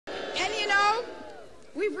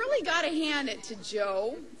we've really got to hand it to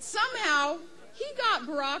Joe. Somehow, he got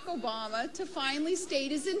Barack Obama to finally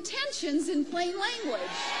state his intentions in plain language.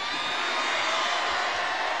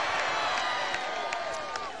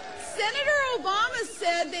 Senator Obama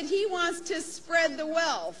said that he wants to spread the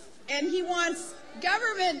wealth, and he wants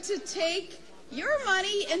government to take your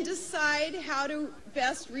money and decide how to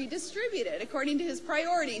best redistribute it according to his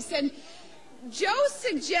priorities. And Joe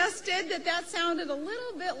suggested that that sounded a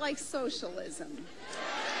little bit like socialism.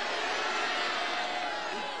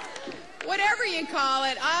 Whatever you call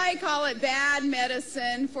it, I call it bad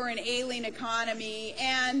medicine for an ailing economy,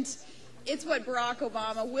 and it's what Barack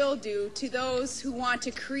Obama will do to those who want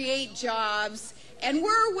to create jobs, and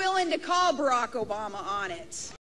we're willing to call Barack Obama on it.